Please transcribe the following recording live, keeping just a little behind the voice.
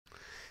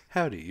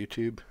Howdy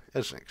YouTube,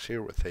 Ezarcher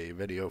here with a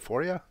video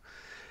for you.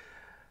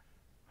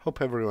 Hope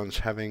everyone's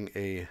having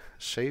a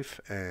safe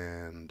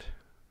and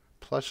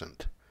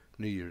pleasant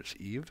New Year's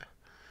Eve.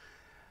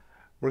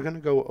 We're going to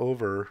go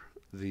over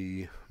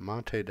the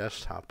Mate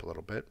desktop a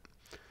little bit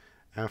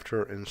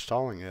after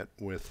installing it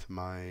with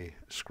my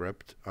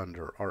script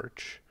under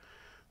Arch.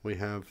 We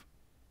have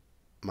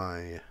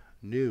my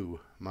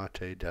new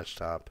Mate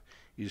desktop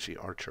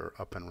Ezarcher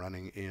up and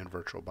running in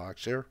VirtualBox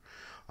here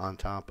on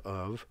top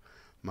of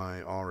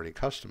my already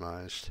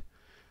customized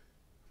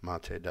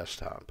Mate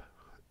desktop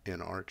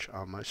in Arch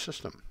on my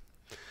system.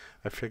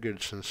 I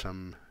figured since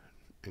I'm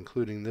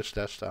including this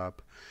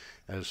desktop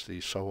as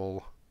the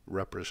sole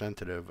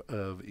representative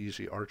of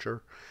Ezarcher,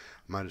 I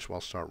might as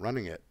well start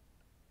running it.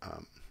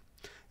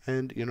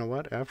 And you know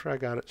what? After I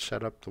got it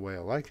set up the way I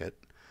like it,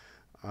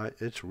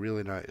 it's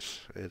really nice.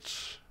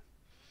 It's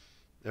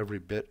every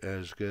bit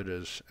as good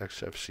as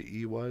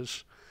XFCE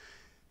was,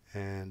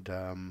 and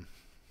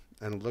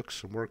it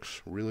looks and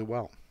works really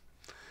well.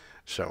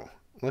 So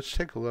let's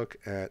take a look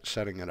at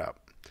setting it up.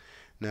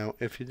 Now,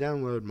 if you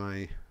download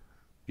my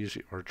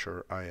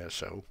Ezarcher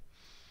ISO,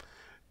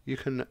 you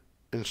can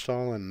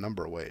install in a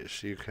number of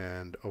ways. You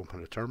can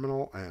open a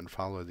terminal and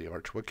follow the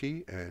Arch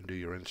wiki and do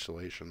your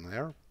installation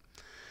there.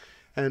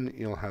 And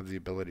you'll have the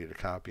ability to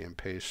copy and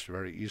paste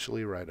very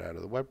easily right out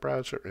of the web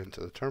browser into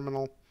the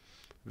terminal.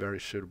 Very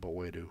suitable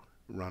way to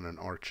run an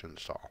Arch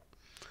install.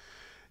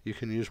 You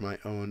can use my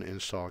own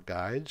install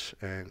guides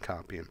and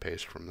copy and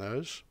paste from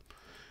those.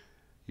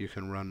 You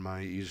can run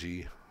my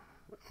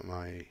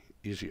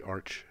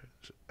Ezarch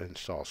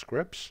install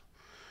scripts,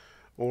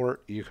 or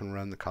you can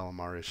run the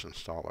Calamares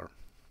installer.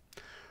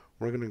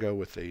 We're going to go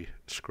with the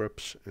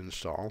scripts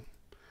install.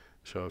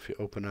 So if you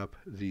open up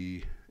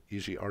the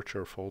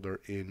Ezarcher folder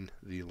in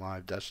the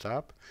live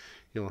desktop,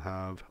 you'll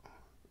have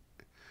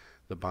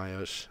the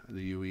BIOS,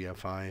 the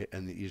UEFI,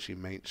 and the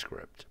EasyMaint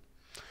script.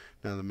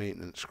 Now the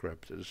maintenance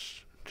script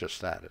is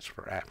just that, it's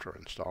for after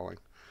installing.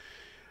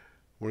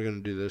 We're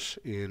going to do this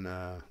in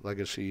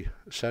legacy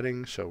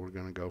settings, so we're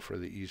going to go for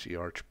the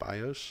Ezarch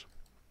BIOS.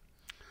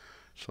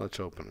 So let's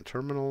open a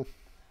terminal.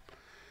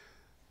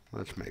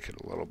 Let's make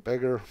it a little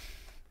bigger.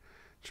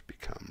 Let's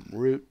become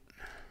root.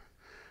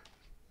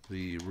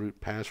 The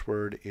root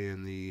password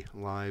in the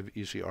live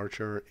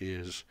Ezarcher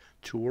is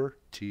Toor,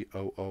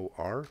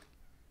 T-O-O-R.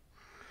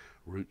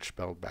 Root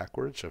spelled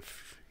backwards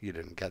if you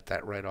didn't get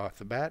that right off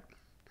the bat.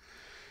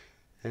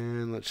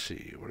 And let's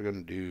see, we're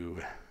going to do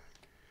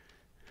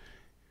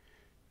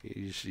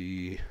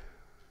Ezarch.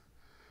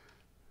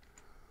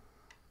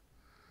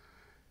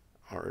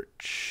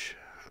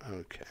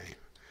 Okay,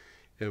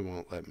 it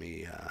won't let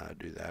me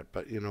do that,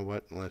 but you know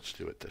what? Let's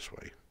do it this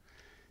way.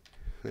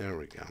 There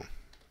we go.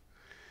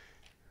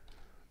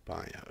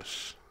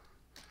 BIOS.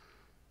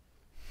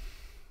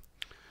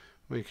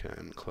 We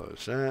can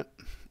close that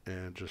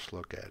and just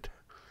look at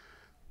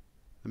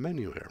the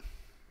menu here.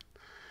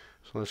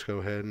 So let's go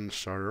ahead and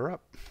start her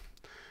up.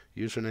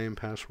 Username,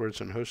 passwords,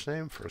 and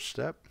hostname. First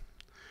step.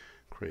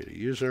 Create a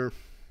user.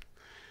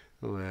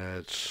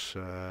 Let's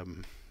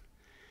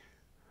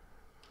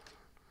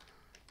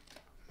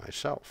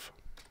myself.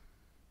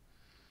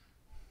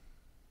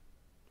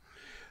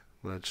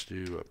 Let's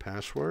do a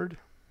password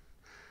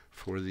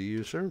for the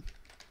user.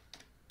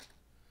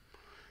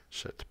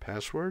 Set the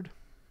password.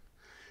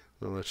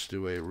 Then let's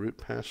do a root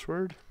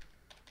password.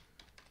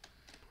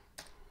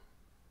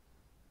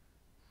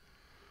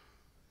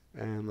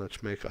 And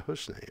let's make a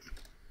host name.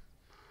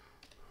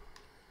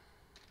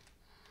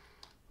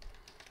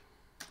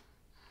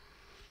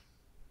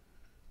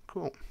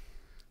 Cool.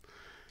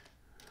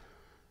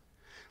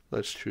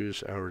 Let's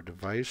choose our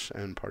device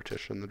and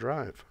partition the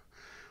drive.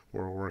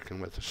 We're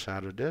working with a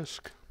SATA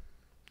disk.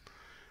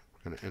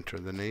 We're going to enter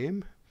the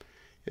name.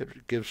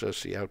 It gives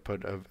us the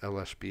output of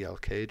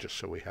LSBLK just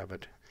so we have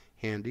it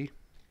handy.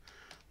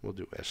 We'll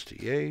do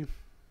STA.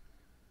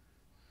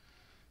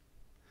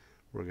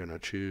 We're going to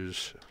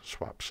choose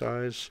swap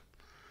size,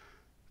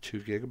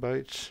 2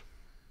 gigabytes.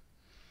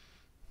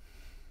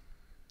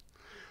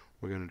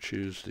 We're going to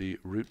choose the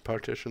root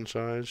partition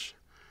size,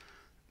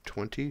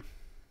 20.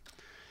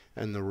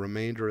 And the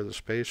remainder of the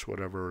space,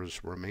 whatever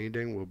is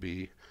remaining, will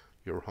be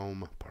your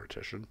home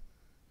partition.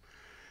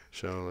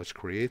 So let's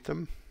create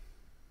them.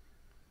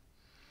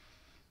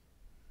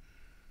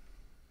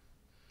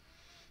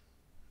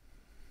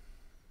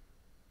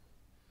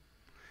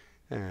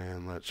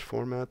 And let's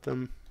format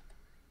them.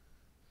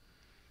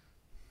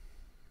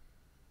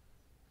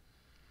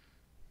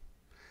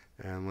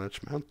 And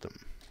let's mount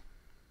them.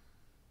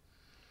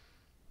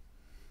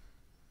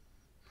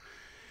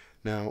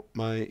 Now,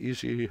 my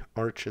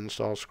Ezarch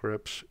install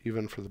scripts,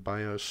 even for the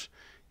BIOS,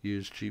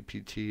 use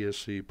GPT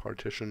as the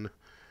partition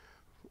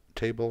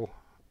table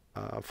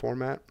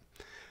format.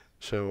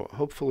 So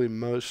hopefully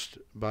most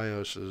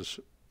BIOSes,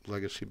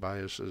 legacy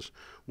BIOSes,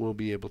 will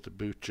be able to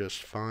boot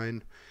just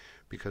fine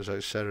because I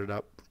set it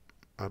up,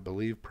 I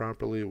believe,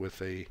 properly with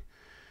a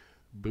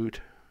boot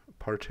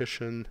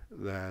partition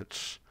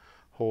that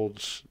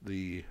holds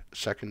the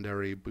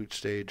secondary boot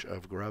stage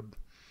of Grub.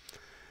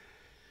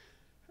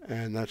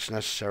 And that's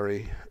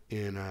necessary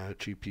in a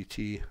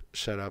GPT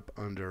setup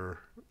under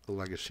a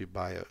legacy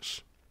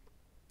BIOS.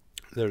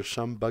 There's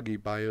some buggy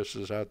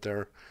BIOSes out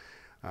there.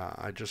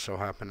 I just so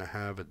happen to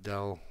have a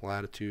Dell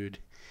Latitude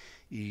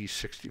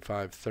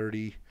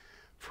E6530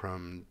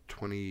 from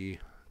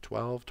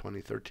 2012,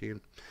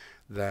 2013,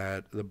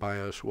 that the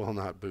BIOS will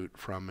not boot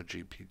from a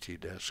GPT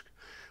disk,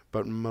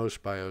 but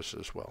most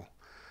BIOSes will.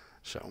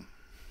 So,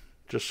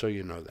 just so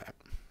you know that.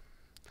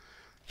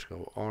 Let's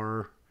go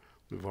R.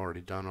 We've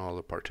already done all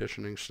the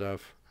partitioning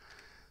stuff.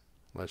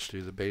 Let's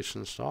do the base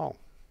install.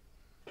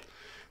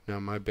 Now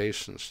my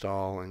base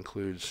install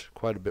includes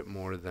quite a bit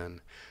more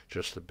than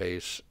just the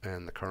base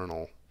and the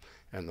kernel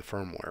and the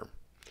firmware.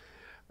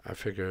 I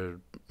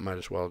figured might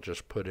as well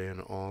just put in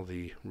all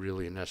the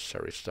really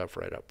necessary stuff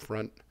right up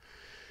front.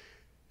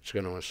 It's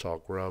going to install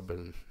grub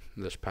and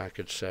this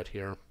package set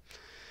here,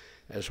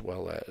 as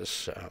well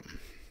as,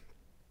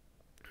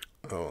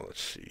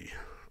 let's see,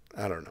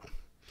 I don't know.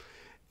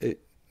 It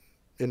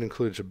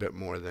includes a bit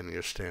more than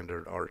your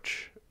standard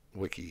Arch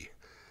wiki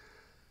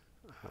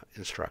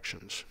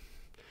instructions.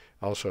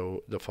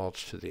 Also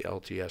defaults to the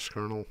LTS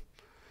kernel.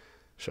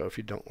 So if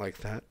you don't like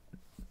that,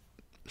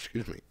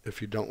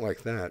 if you don't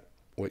like that,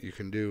 what you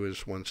can do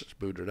is once it's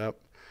booted up,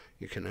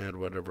 you can add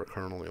whatever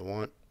kernel you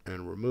want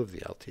and remove the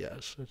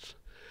LTS. It's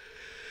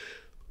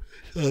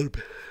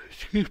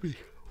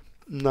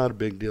not a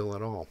big deal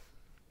at all.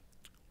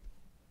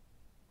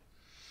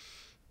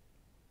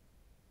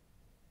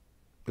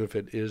 If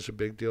it is a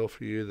big deal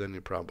for you, then you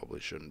probably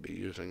shouldn't be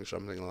using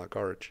something like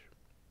Arch.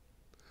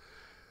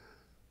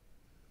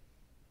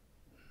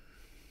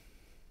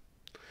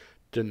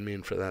 Didn't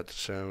mean for that to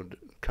sound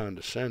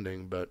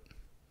condescending, but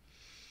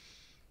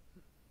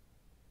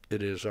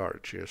it is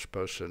Arch. You're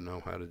supposed to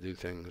know how to do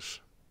things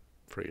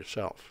for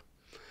yourself.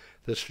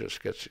 This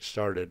just gets you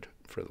started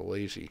for the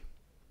lazy.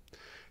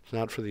 It's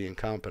not for the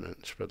incompetent,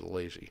 it's for the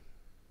lazy.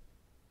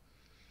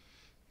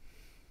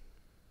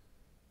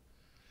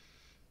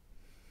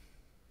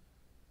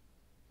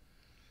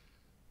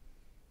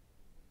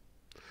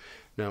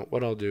 Now,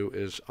 what I'll do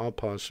is I'll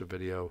pause the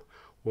video.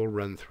 We'll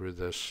run through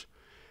this.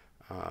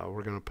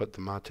 We're going to put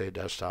the Mate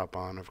desktop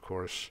on, of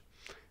course,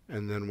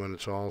 and then when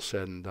it's all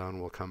said and done,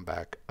 we'll come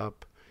back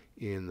up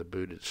in the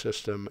booted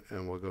system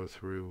and we'll go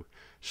through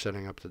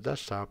setting up the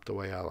desktop the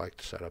way I like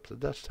to set up the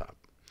desktop,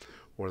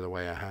 or the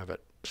way I have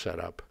it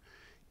set up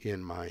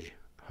in my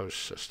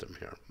host system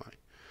here, my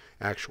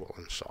actual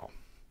install.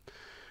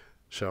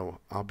 So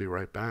I'll be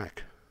right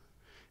back.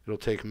 It'll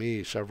take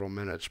me several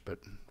minutes, but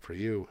for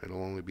you,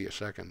 it'll only be a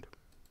second.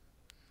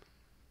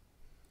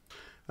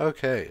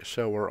 Okay,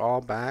 so we're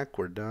all back,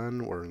 we're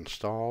done, we're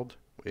installed.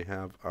 We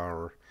have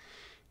our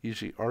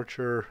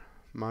Ezarcher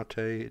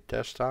Mate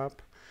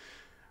desktop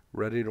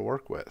ready to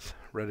work with,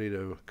 ready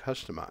to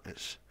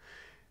customize.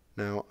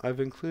 Now,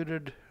 I've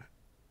included,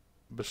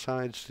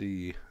 besides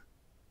the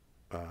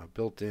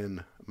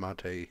built-in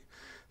Mate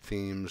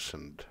themes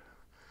and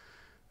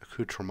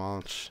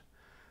accoutrements,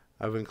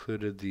 I've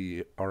included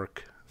the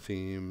ARC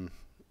theme,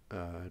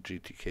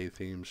 GTK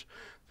themes,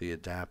 the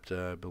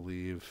Adapta, I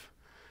believe.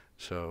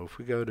 So if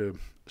we go to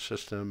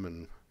System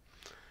and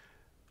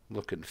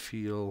Look and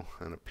Feel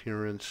and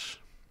Appearance,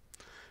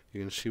 you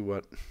can see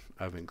what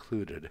I've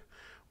included.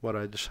 What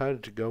I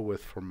decided to go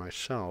with for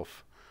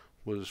myself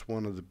was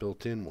one of the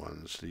built-in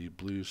ones, the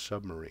Blue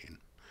Submarine.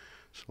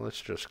 So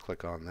let's just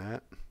click on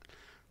that,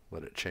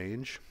 let it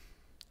change.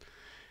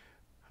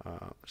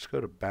 Let's go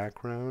to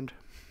Background.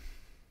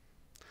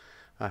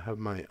 I have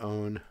my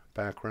own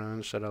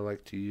backgrounds that I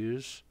like to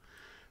use.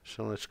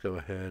 So let's go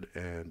ahead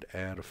and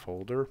add a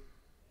folder.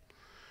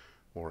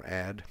 We're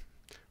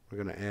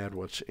going to add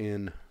what's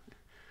in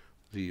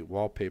the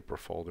wallpaper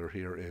folder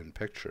here in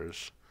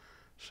Pictures.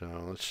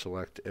 So let's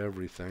select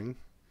everything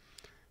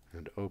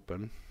and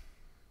open.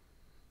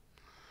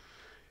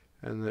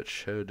 And that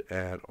should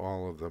add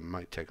all of them.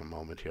 Might take a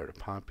moment here to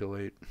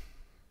populate.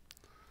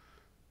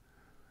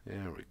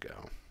 There we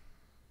go.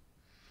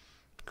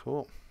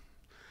 Cool.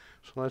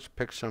 So let's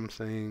pick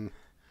something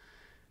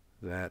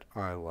that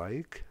I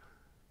like.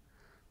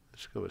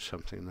 Let's go with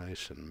something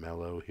nice and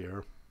mellow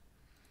here.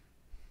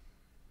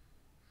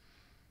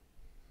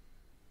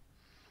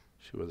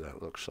 See what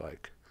that looks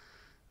like.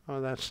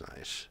 Oh, that's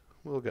nice.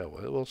 We'll go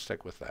with it. We'll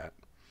stick with that.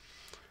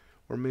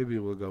 Or maybe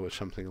we'll go with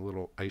something a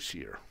little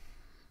icier.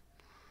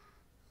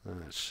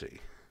 Let's see.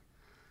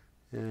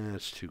 Yeah,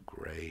 it's too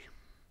gray.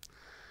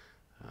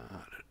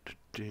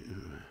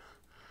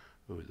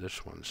 Ooh,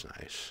 this one's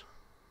nice.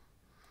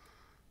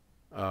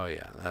 Oh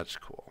yeah, that's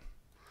cool.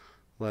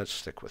 Let's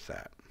stick with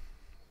that.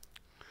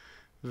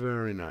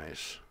 Very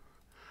nice.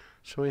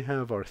 So we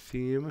have our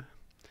theme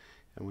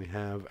and we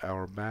have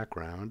our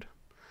background.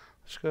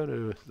 Let's go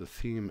to the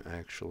theme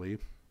actually.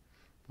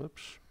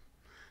 Whoops.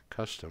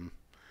 Custom.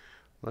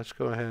 Let's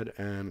go ahead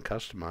and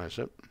customize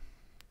it.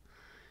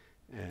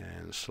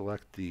 And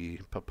select the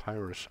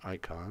papyrus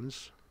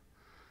icons.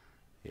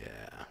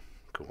 Yeah,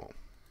 cool.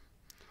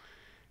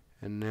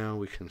 And now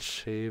we can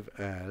save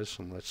as,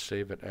 and let's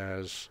save it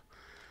as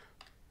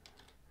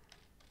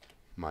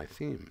my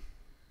theme.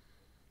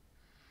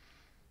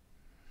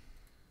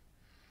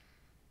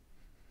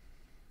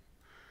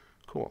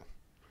 Cool.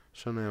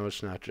 So now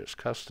it's not just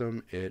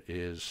custom, it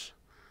is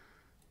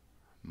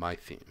my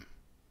theme.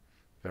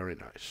 Very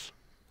nice.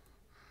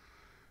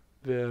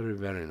 Very,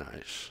 very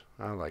nice.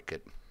 I like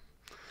it.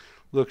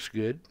 Looks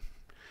good.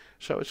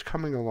 So it's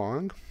coming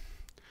along.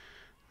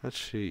 Let's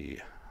see.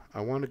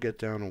 I want to get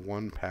down to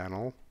one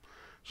panel.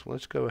 So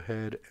let's go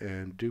ahead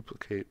and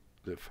duplicate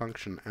the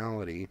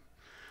functionality.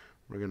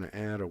 We're going to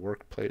add a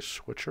workplace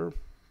switcher.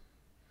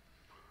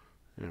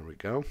 There we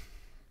go.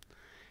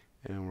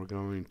 And we're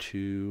going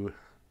to,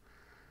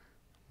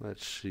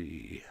 let's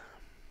see,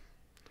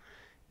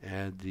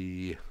 add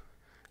the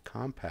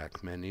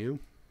compact menu.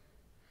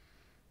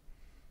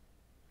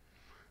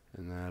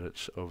 And that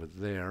it's over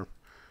there.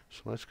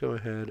 So let's go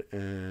ahead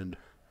and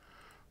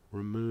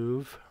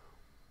remove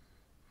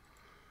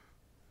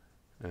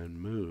and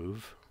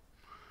move.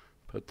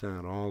 Put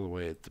that all the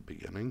way at the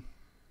beginning.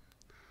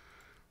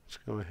 Let's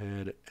go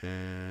ahead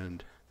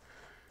and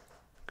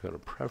go to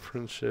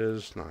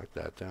preferences, knock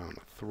that down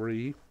to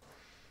 3.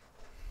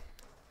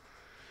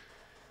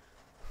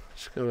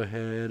 Let's go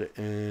ahead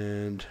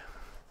and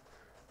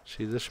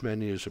see, this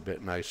menu is a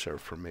bit nicer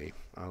for me.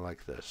 I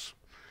like this.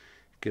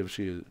 Gives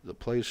you the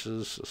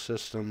places, the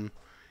system,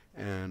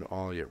 and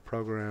all your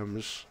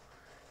programs,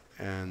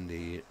 and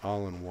the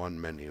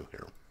all-in-one menu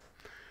here.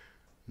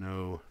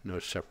 No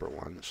separate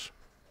ones.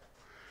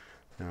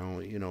 Now,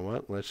 you know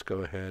what? Let's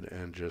go ahead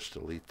and just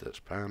delete this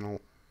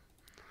panel.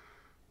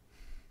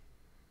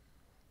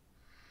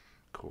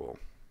 Cool.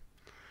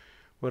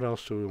 What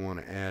else do we want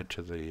to add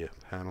to the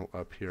panel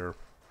up here?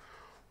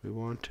 We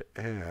want to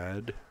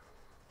add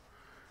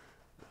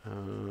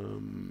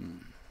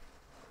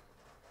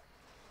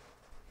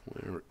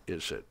where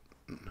is it?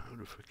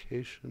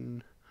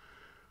 Notification.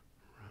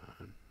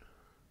 Run.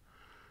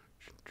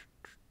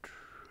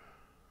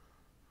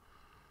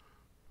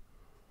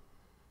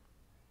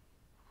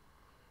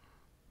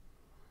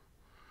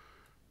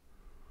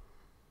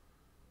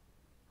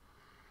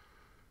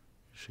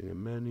 Using a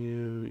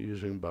menu,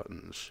 using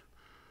buttons.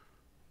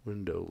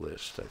 Window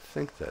list. I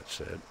think that's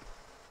it.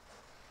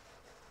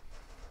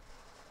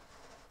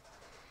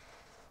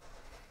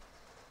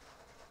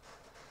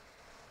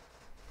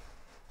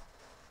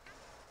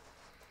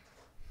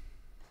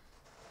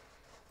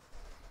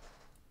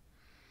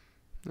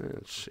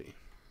 Let's see.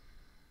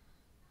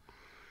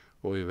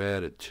 Well, we've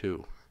added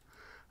 2.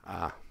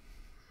 Okay.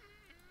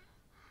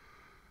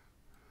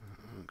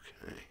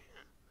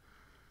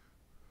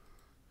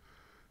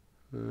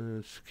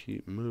 Let's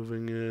keep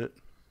moving it.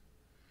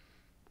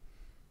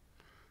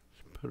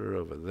 Let's put it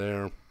over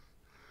there.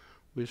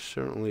 We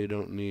certainly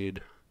don't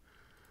need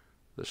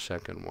the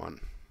second one.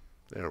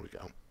 There we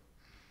go.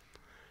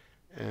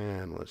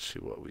 And let's see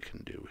what we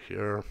can do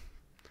here.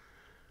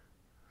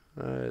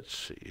 Let's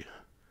see.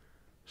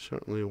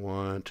 Certainly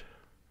want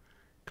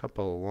a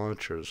couple of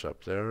launchers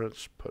up there.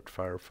 Let's put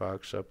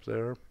Firefox up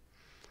there.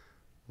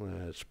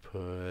 Let's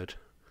put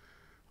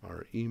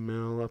our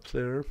email up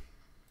there.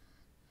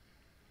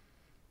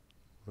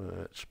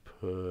 Let's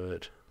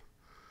put,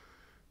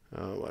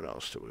 what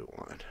else do we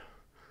want?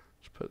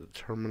 Let's put the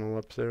terminal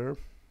up there.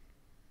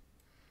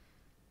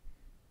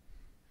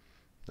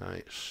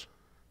 Nice.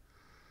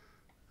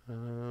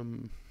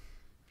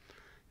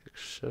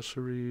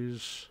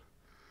 Accessories.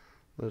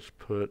 Let's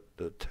put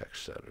the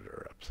text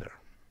editor up there.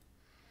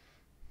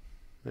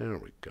 There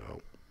we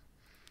go.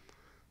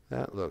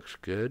 That looks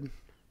good.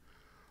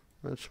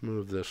 Let's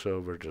move this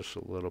over just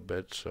a little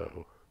bit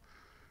so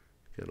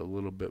get a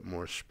little bit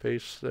more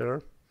space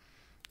there.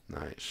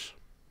 Nice.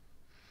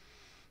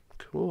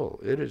 Cool.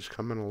 It is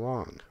coming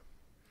along.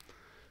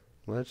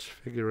 Let's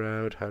figure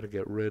out how to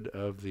get rid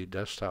of the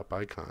desktop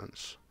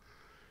icons.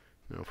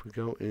 Now if we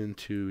go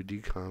into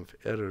dconf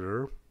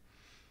editor,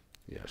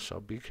 yes,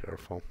 I'll be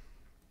careful.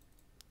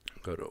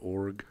 Go to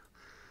org,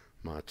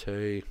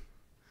 mate,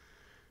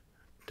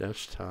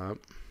 desktop,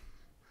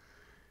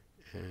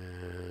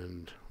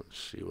 and let's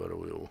see, what are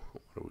we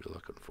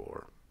looking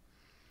for?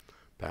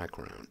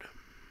 Background.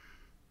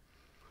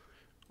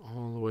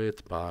 All the way at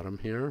the bottom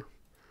here,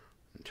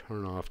 and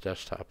turn off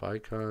desktop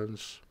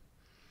icons,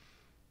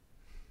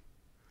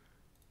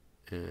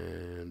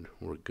 and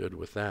we're good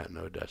with that.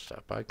 No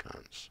desktop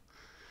icons.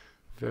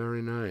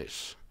 Very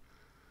nice.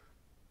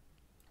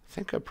 I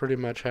think I pretty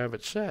much have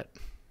it set.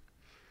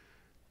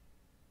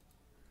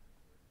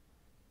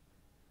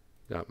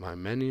 Got my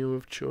menu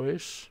of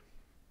choice.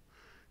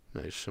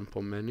 Nice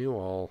simple menu,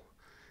 all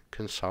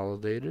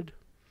consolidated.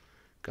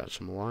 Got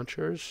some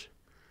launchers.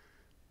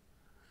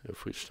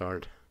 If we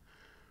start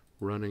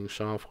running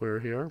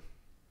software here,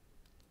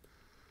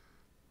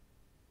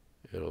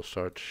 it'll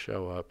start to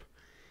show up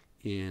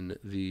in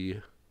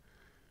the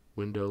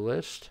window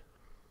list.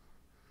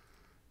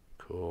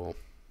 Cool.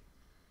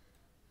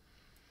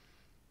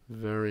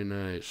 Very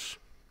nice.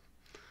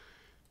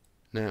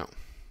 Now,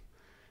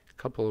 a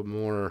couple of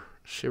more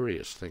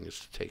serious things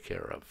to take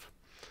care of.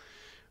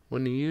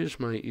 When you use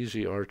my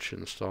Ezarcher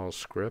install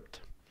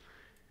script,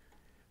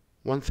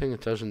 one thing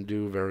it doesn't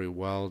do very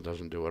well,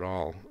 doesn't do at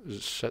all,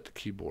 is set the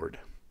keyboard.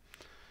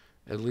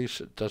 At least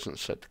it doesn't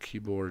set the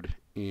keyboard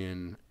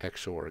in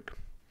Xorg.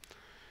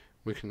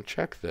 We can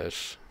check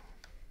this.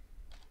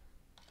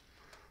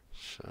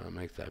 So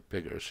make that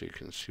bigger so you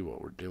can see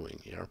what we're doing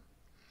here.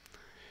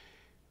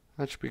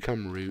 Let's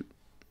become root.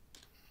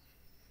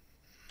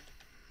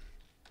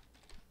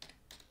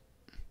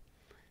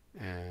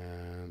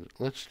 And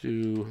let's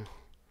do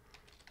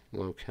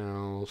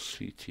locale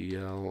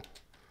ctl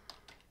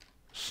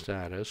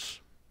status.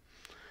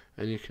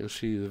 And you can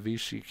see the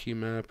VC key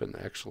map and the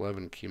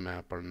X11 key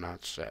map are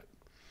not set.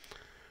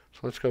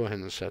 So let's go ahead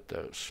and set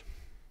those.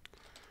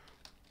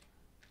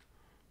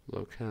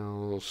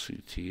 Locale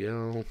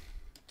ctl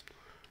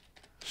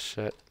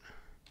set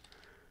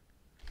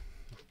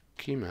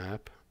key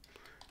map,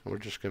 and we're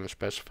just going to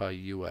specify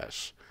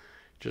US.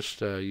 Just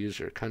use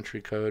your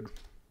country code,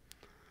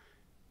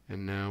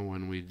 and now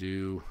when we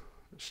do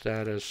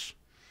status,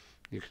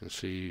 you can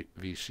see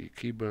VC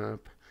key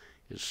map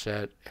is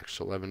set,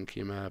 X11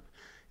 key map,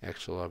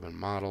 X11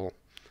 model,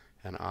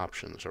 and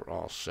options are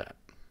all set.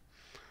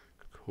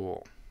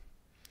 Cool.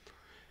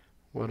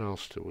 What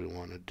else do we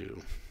want to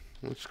do?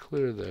 Let's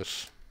clear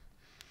this,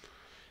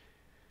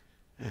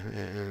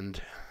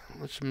 and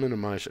let's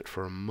minimize it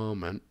for a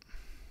moment.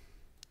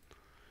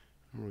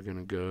 We're going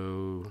to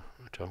go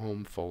to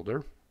home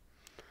folder.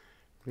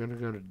 We're going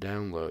to go to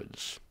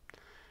downloads.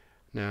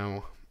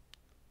 Now,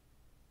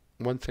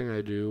 one thing I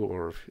do,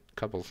 or a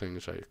couple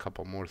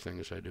more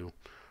things I do,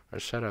 are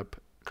set up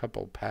a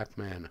couple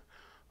Pac-Man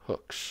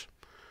hooks.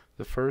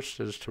 The first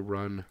is to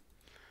run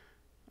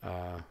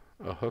a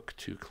hook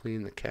to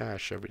clean the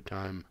cache every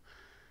time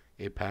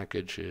a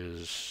package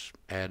is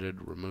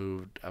added,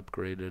 removed,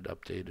 upgraded,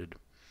 updated.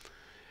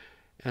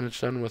 And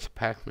it's done with a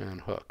Pac-Man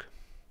hook.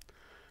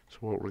 So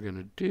what we're going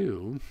to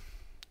do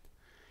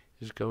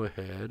is go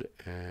ahead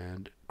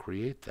and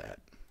create that.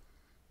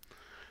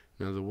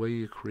 Now the way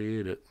you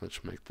create it,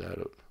 let's make that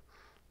a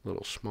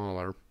little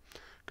smaller.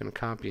 I'm going to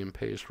copy and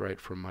paste right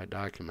from my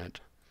document.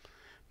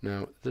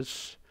 Now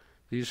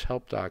these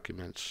help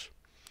documents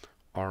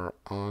are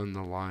on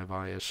the live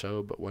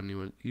ISO, but when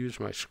you use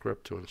my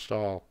script to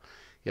install,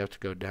 you have to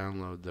go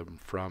download them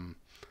from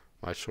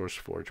my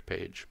SourceForge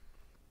page.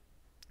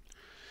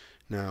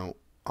 Now,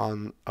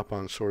 up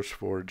on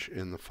SourceForge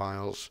in the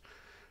files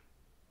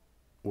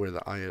where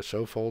the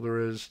ISO folder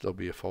is, there'll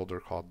be a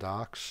folder called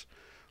Docs.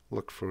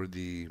 Look for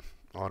the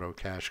auto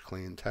cache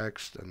clean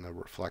text and the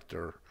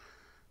reflector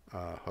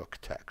hook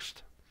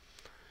text.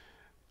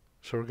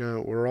 So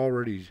we're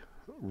already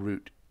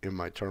root in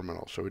my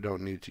terminal, so we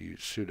don't need to use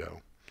sudo.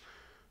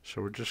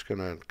 So we're just going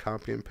to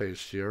copy and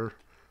paste here,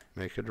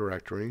 make a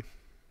directory.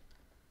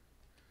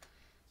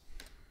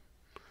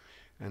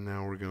 And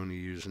now we're going to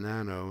use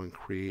nano and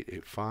create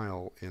a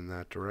file in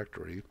that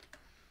directory.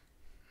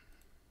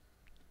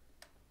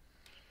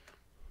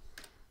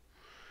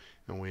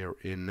 And we are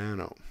in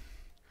nano.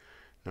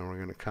 Now we're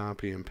going to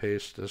copy and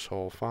paste this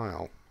whole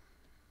file,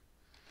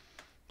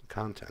 the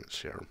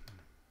contents here.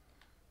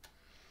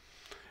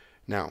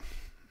 Now,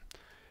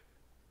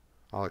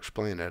 I'll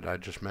explain it. I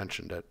just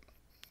mentioned it.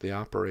 The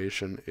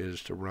operation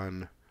is to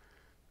run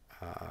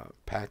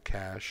pack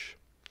cache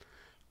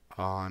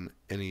on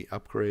any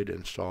upgrade,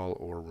 install,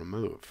 or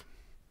remove.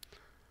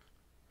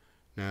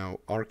 Now,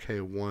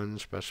 RK1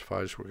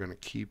 specifies we're going to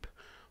keep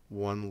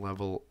one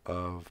level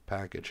of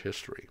package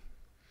history.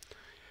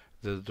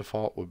 The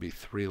default would be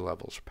 3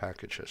 levels of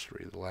package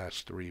history, the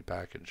last three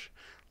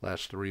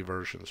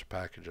versions of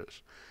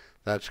packages.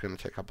 That's going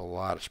to take up a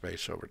lot of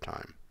space over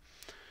time.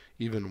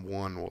 Even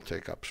 1 will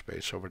take up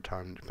space over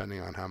time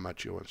depending on how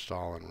much you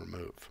install and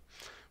remove.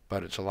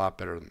 But it's a lot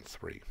better than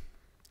 3.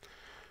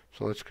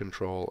 So let's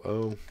Control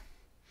O to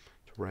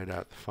write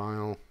out the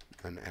file,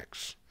 and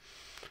X.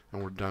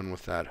 And we're done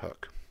with that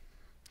hook.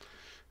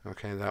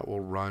 Okay, that will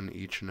run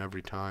each and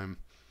every time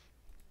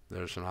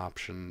there's an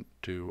option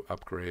to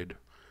upgrade,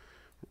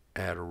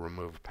 add, or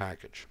remove a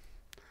package.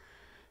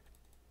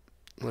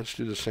 Let's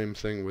do the same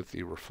thing with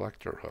the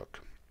reflector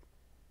hook.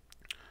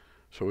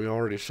 So we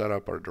already set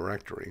up our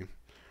directory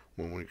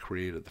when we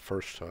created the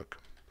first hook.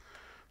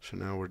 So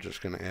now we're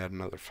just going to add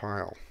another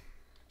file.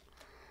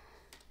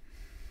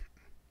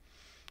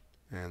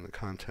 And the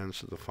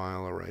contents of the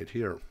file are right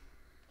here.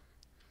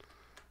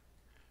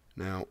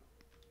 Now,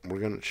 we're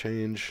going to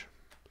change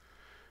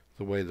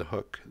the way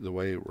the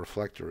way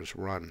reflector is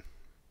run.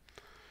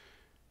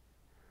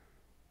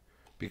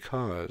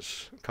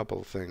 Because, a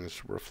couple of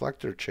things,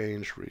 reflector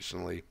changed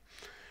recently,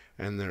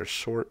 and their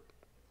sort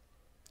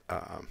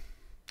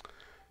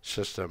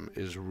system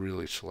is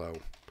really slow.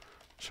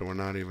 So we're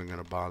not even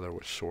going to bother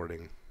with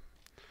sorting.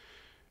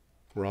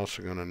 We're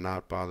also going to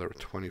not bother with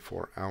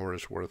 24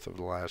 hours worth of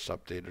the last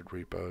updated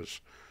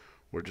repos.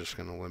 We're just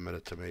going to limit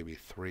it to maybe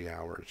 3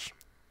 hours.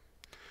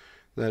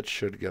 That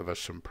should give us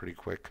some pretty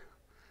quick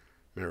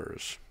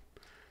mirrors.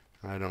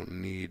 I don't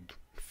need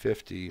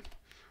 50.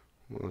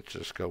 Let's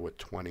just go with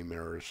 20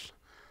 mirrors,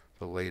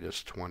 the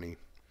latest 20.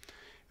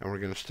 And we're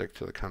going to stick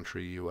to the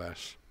country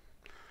US.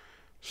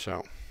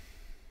 So,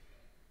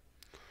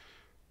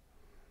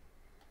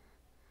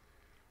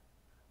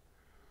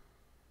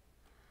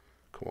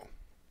 cool.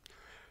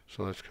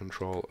 So let's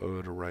Control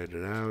O to write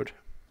it out,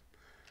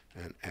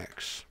 and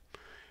X.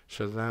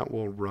 So that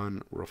will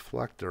run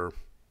reflector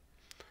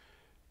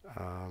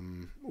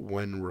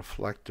when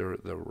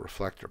the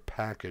reflector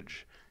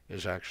package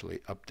is actually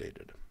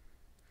updated.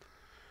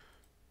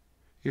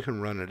 You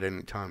can run it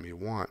anytime you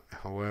want.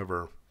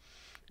 However,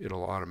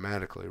 it'll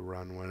automatically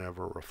run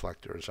whenever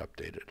reflector is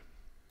updated.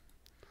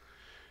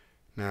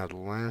 Now the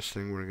last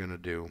thing we're going to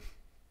do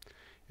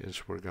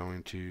is we're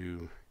going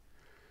to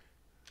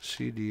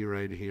CD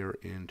right here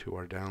into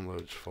our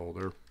downloads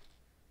folder.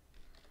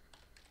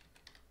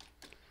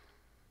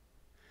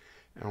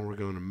 And we're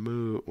going to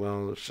move,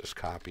 well, let's just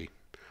copy.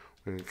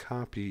 We're going to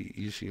copy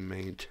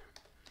EasyMaint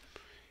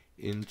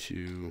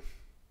into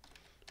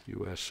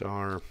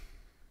USR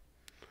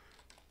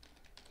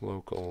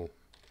local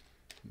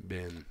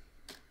bin.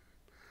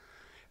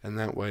 And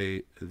that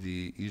way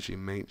the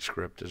EasyMaint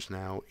script is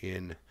now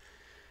in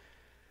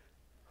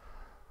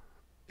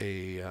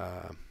a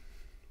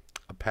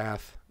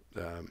path.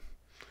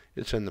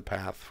 It's in the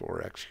path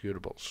for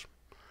executables.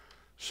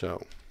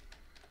 So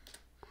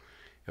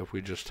if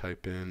we just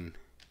type in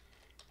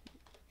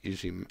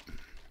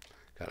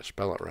gotta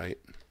spell it right,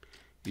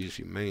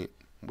 EasyMaint,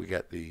 we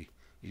get the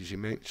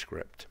EasyMaint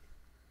script.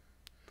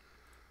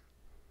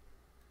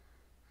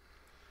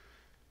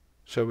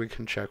 So we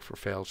can check for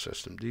failed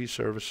systemd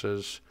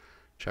services,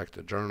 check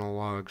the journal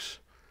logs,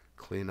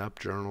 clean up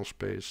journal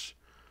space,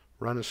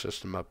 run a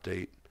system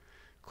update,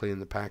 clean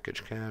the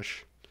package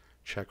cache,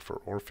 check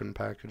for orphan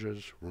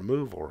packages,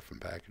 remove orphan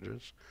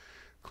packages,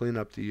 clean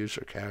up the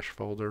user cache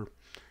folder,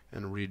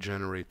 and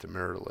regenerate the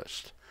mirror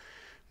list.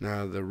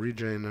 Now the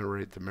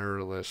regenerate the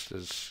mirror list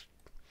is,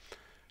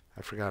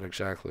 I forgot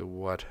exactly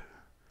what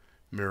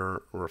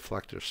mirror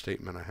reflector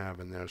statement I have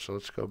in there, so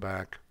let's go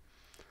back,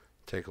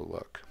 take a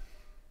look.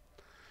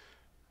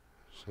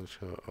 So let's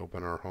go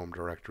open our home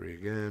directory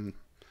again.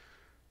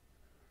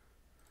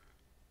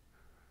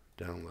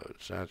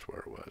 Downloads, that's where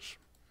it was.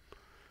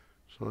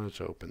 So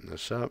let's open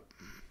this up.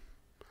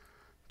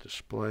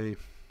 Display,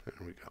 there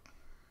we go.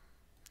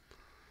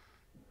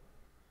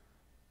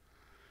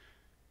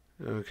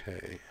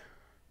 Okay.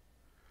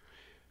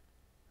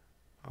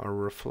 Our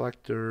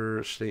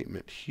reflector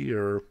statement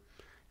here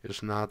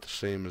is not the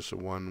same as the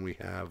one we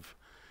have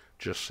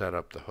just set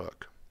up the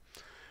hook.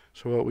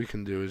 So what we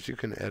can do is you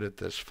can edit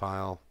this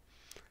file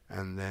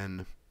and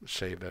then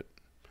save it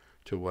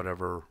to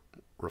whatever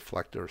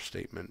reflector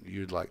statement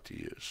you'd like to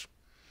use.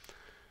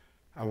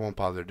 I won't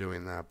bother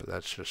doing that, but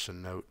that's just a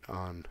note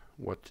on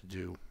what to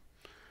do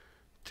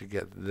to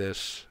get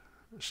this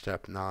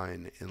step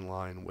 9 in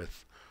line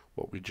with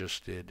what we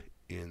just did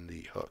in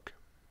the hook.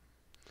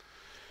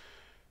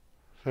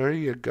 There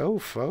you go,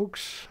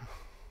 folks.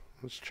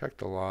 Let's check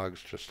the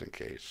logs just in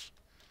case.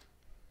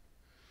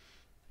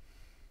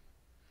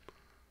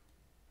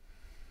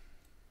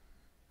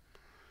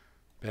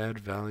 Bad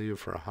value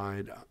for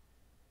hide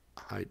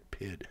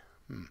PID.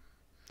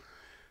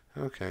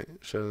 Okay,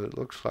 so it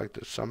looks like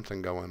there's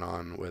something going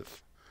on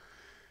with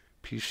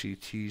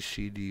PCT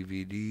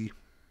CDVD.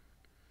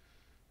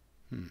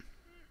 I'm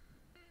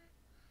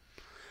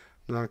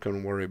not going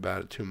to worry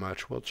about it too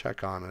much. We'll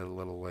check on it a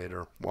little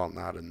later. Well,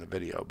 not in the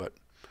video, but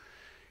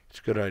it's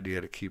a good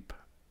idea to keep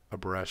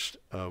abreast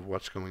of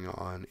what's going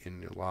on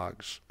in your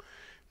logs.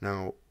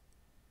 Now,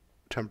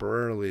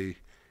 temporarily,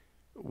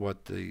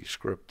 what the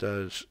script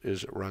does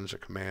is it runs a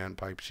command,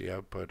 pipes the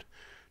output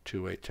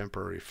to a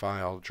temporary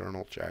file,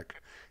 journal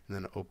check, and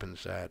then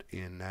opens that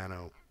in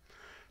Nano.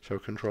 So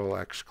Control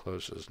X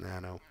closes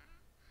Nano,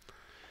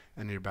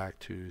 and you're back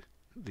to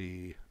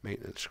the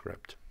maintenance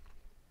script.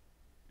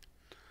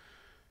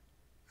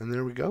 And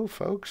there we go,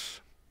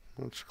 folks.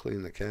 Let's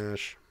clean the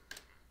cache.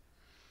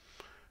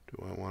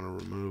 Do I want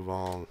to remove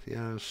all?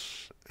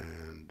 Yes,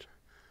 and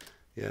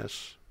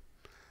yes.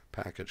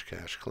 Package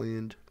cache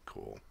cleaned.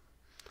 Cool.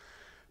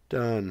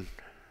 Done.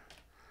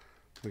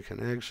 We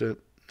can exit,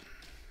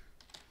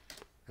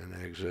 and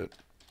exit,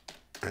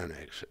 and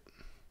exit.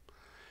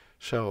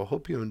 So,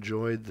 hope you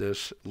enjoyed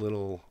this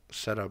little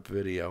setup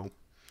video.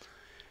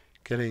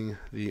 Getting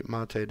the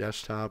Mate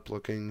desktop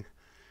looking,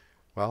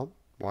 well,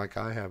 like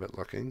I have it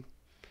looking.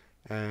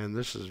 And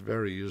this is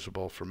very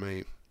usable for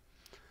me.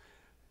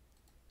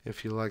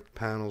 If you like the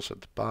panels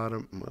at the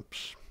bottom,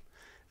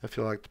 if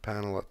you like the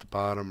panel at the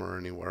bottom or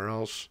anywhere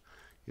else,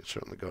 you can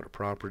certainly go to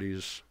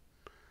Properties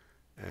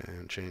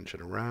and change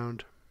it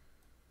around.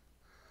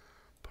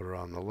 Put it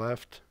on the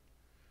left.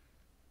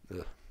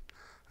 Ugh,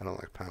 I don't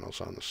like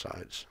panels on the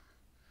sides.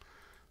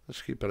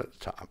 Let's keep it at the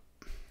top.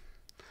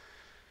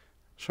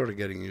 Sort of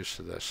getting used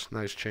to this.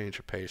 Nice change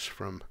of pace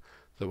from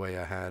the way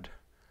I had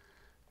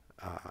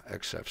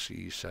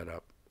XFCE set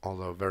up,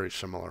 although very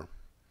similar.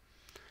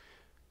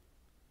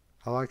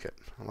 I like it.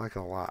 I like it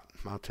a lot.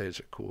 Mate is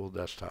a cool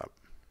desktop.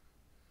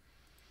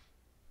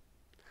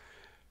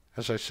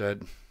 As I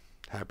said,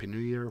 Happy New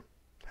Year.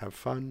 Have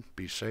fun.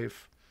 Be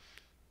safe.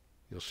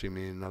 You'll see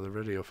me in another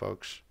video,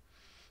 folks.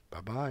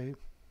 Bye-bye.